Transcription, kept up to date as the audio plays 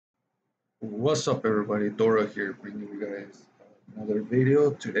What's up, everybody? Dora here, bringing you guys another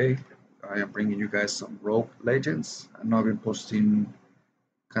video. Today, I am bringing you guys some Rogue Legends. I know I've been posting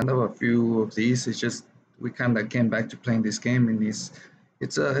kind of a few of these. It's just we kind of came back to playing this game, and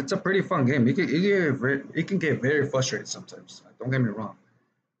it's a pretty fun game. It can get very frustrating sometimes. Don't get me wrong,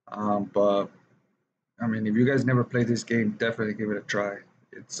 but I mean, if you guys never played this game, definitely give it a try.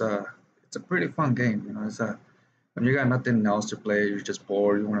 It's a pretty fun game. When you got nothing else to play, you're just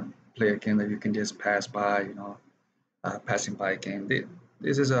bored. You want to play a game that you can just pass by. Passing by a game.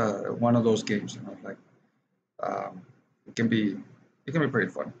 This is one of those games. Um, it can be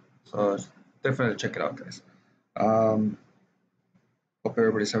pretty fun. So definitely check it out, guys. Um, Hope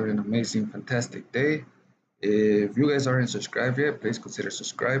everybody's having an amazing, fantastic day. If you guys aren't subscribed yet, please consider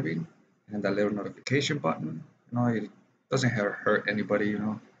subscribing and that little notification button. It doesn't hurt anybody.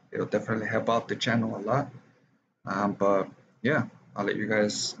 It'll definitely help out the channel a lot. But yeah, I'll let you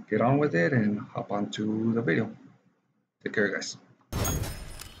guys get on with it and hop on to the video. Take care, guys.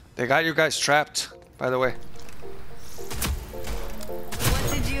 They got you guys trapped, by the way.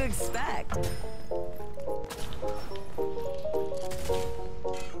 What did you expect?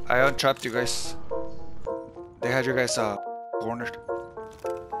 I untrapped you guys. They had you guys cornered.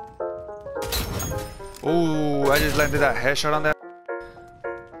 Ooh, I just landed that headshot on that.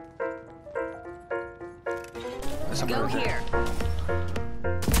 Go here.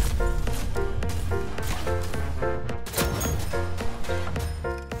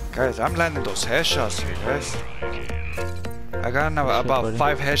 Guys, I'm landing those headshots here, guys. I got about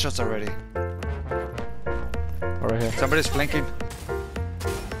 5 headshots already. Right here. Somebody's flanking.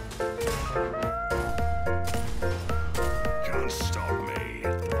 Can't stop me.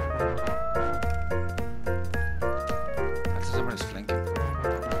 I see somebody's flanking.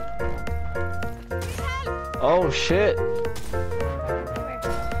 Oh shit. You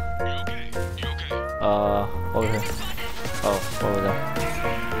okay? You okay? Over here. Oh, over there.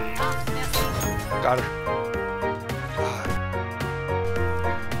 Got her. God.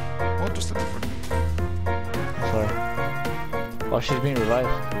 What was that for? Sorry. Oh, she's being revived.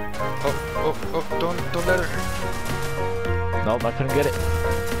 Oh, don't let her. Nope, I couldn't get it.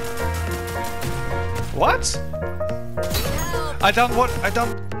 What? I downed what? I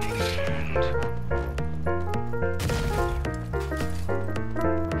downed.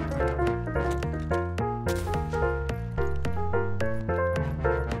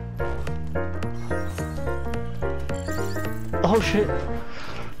 Oh shit.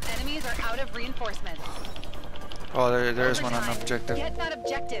 Enemies are out of reinforcements. Oh, there is one on objective. Get that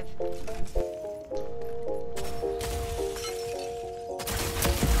objective.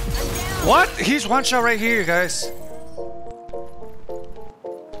 What? He's one shot right here, guys.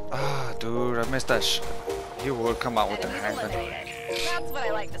 Ah, dude, I missed that shot. He would come out with the Enemies handgun. eliminated. That's what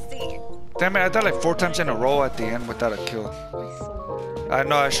I like to see. Damn it, I died like 4 times in a row at the end without a kill. I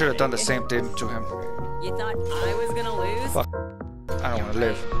know I should have done the same thing to him. You thought I was gonna lose? Fuck. I don't want to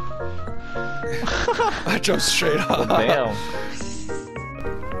live. I jumped straight Oh, up. damn.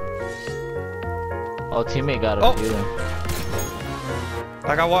 Oh, teammate got Oh. a feeling.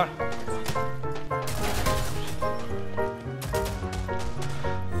 I got one.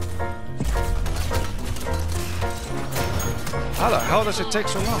 How the hell does it take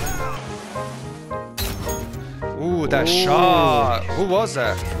so long? Ooh, that shot. Who was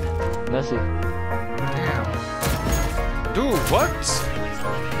that? Nessie. Damn. Dude, what?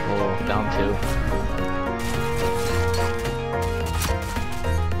 Oh, down 2.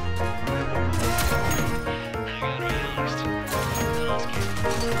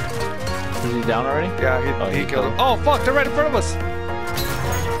 Is he down already? Yeah, he he killed him. Oh, fuck, they're right in front of us.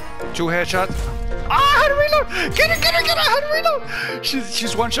 2 headshots. Ah, how to reload! Get her! How to reload!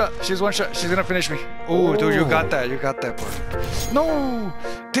 She's one shot. She's gonna finish me. Ooh, dude, you got that. You got that, boy. No!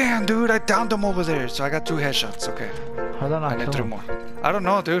 Damn, dude, I downed him over there. So I got 2 headshots. Okay. How did I not I need kill 3 him? more. I don't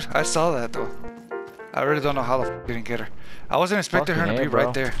know, dude. I saw that, though. I really don't know how the f didn't get her. I wasn't expecting her to Fucking be A, bro.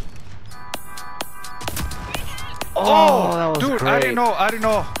 right there. Oh, that was dude, great. I didn't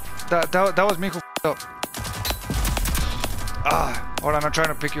know. That was me who f***ed up. Ah, hold on, I'm trying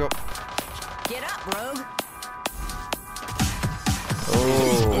to pick you up. Get up, rogue.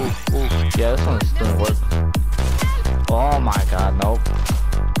 Oh, yeah, this one didn't work. Oh my god, nope.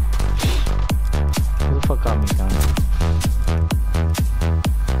 Who the fuck got me down?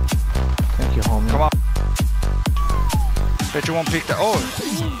 Thank you, homie. Come on. Bet you won't pick that. Oh,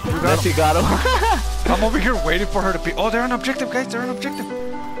 you got Yes, him. you got him. I'm over here waiting for her to pick. Oh, they're on objective, guys. They're on objective.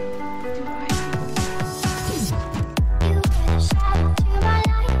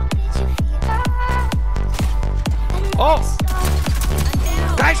 Oh!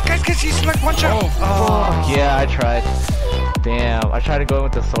 Guys, he's like one shot. Oh, yeah, I tried. Damn, I tried to go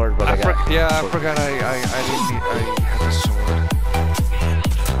with the sword, but I got. I forgot I didn't need. I had the sword.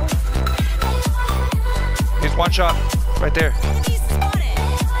 He's one shot right there.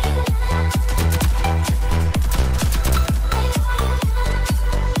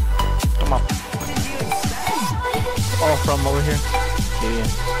 Come on. Oh, from over here. Yeah.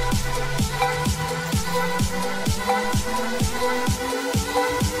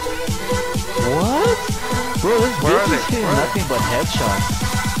 What? Bro, this bitch is hitting nothing but headshots.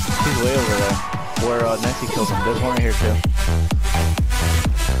 He's way over there. Where Nancy killed him. There's one right here too.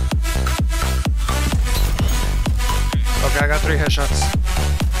 Okay, I got 3 headshots.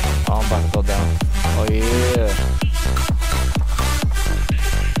 Oh, I'm about to go down. Oh yeah.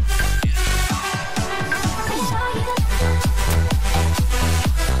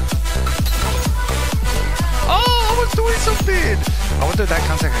 Doing something! I wonder if that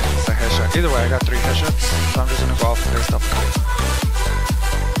counts as a headshot. Either way, I got 3 headshots, so I'm just gonna go off and play stuff.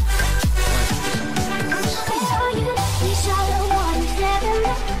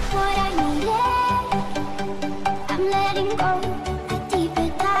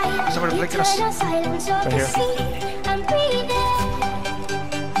 Somebody flicking us. Right here.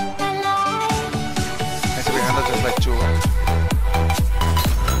 I see behind us there's like 2.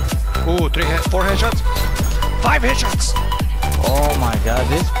 Ooh, 4 headshots. 5 headshots! Oh my god,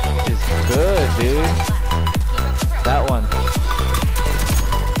 this is good, dude. That one.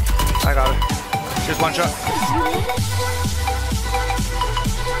 I got it. Just 1 shot.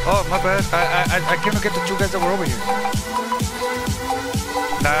 Oh, my bad. I cannot get the 2 guys that were over here.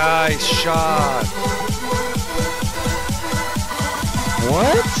 Nice shot.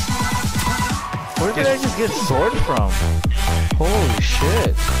 What? Where did I just get sword from? Holy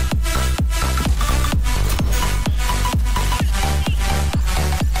shit.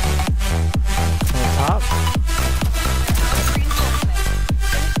 Top?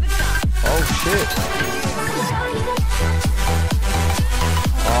 Oh shit.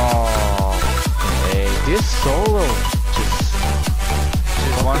 Oh, hey, this solo just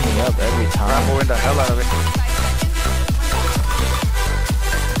fucking me up every time. I'm moving the hell out of it.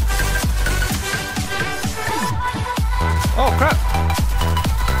 Oh crap!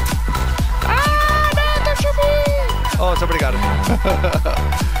 Ah, no, don't shoot me! Oh, somebody got it.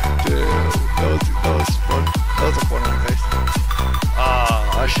 Dude, that was